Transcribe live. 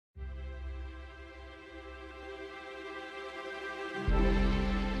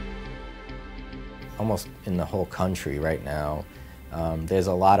almost in the whole country right now, there's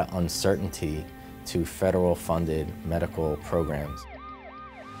a lot of uncertainty to federal funded medical programs.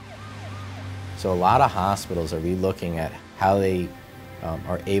 So a lot of hospitals are relooking at how they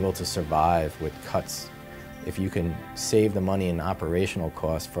are able to survive with cuts. If you can save the money in operational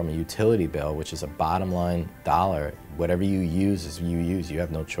costs from a utility bill, which is a bottom line dollar, whatever you use is you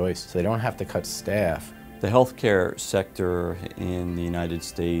have no choice. So they don't have to cut staff. The healthcare sector in the United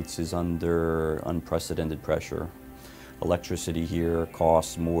States is under unprecedented pressure. Electricity here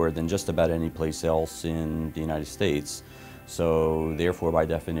costs more than just about any place else in the United States. So therefore, by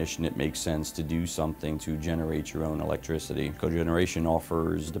definition, it makes sense to do something to generate your own electricity. Cogeneration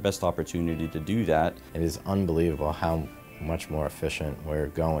offers the best opportunity to do that. It is unbelievable how much more efficient we're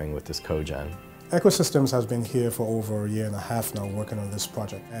going with this cogen. Ecosystems has been here for over a year and a half now working on this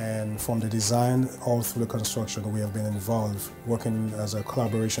project. And from the design all through the construction, we have been involved working as a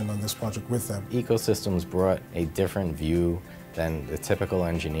collaboration on this project with them. Ecosystems brought a different view than the typical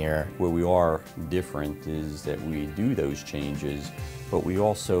engineer. Where we are different is that we do those changes, but we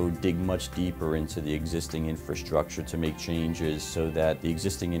also dig much deeper into the existing infrastructure to make changes so that the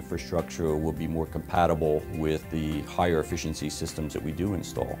existing infrastructure will be more compatible with the higher efficiency systems that we do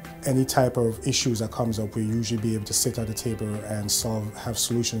install. Any type of issues that comes up, we usually be able to sit at the table and have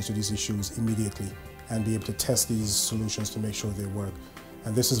solutions to these issues immediately and be able to test these solutions to make sure they work.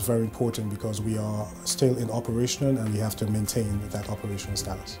 And this is very important because we are still in operation and we have to maintain that operational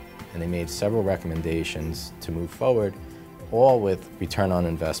status. And they made several recommendations to move forward, all with return on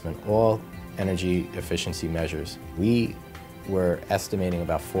investment, all energy efficiency measures. We were estimating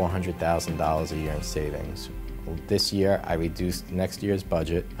about $400,000 a year in savings. This year, I reduced next year's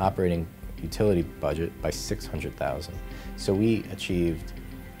budget, operating utility budget, by $600,000. So we achieved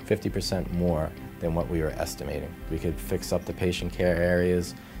 50% more than what we were estimating. We could fix up the patient care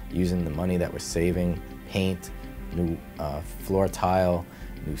areas using the money that we're saving, paint, new floor tile,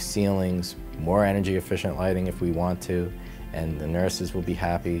 new ceilings, more energy efficient lighting if we want to, and the nurses will be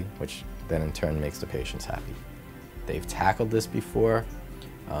happy, which then in turn makes the patients happy. They've tackled this before.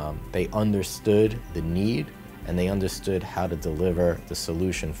 They understood the need and they understood how to deliver the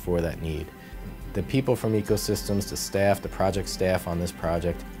solution for that need. The people from Ecosystems, the staff, the project staff on this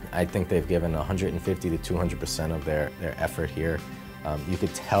project, I think they've given 150 to 200% of their effort here. You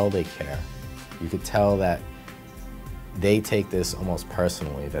could tell they care. You could tell that they take this almost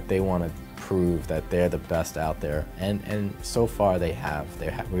personally, that they want to prove that they're the best out there. And so far they have.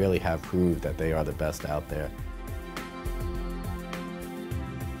 They really have proved that they are the best out there.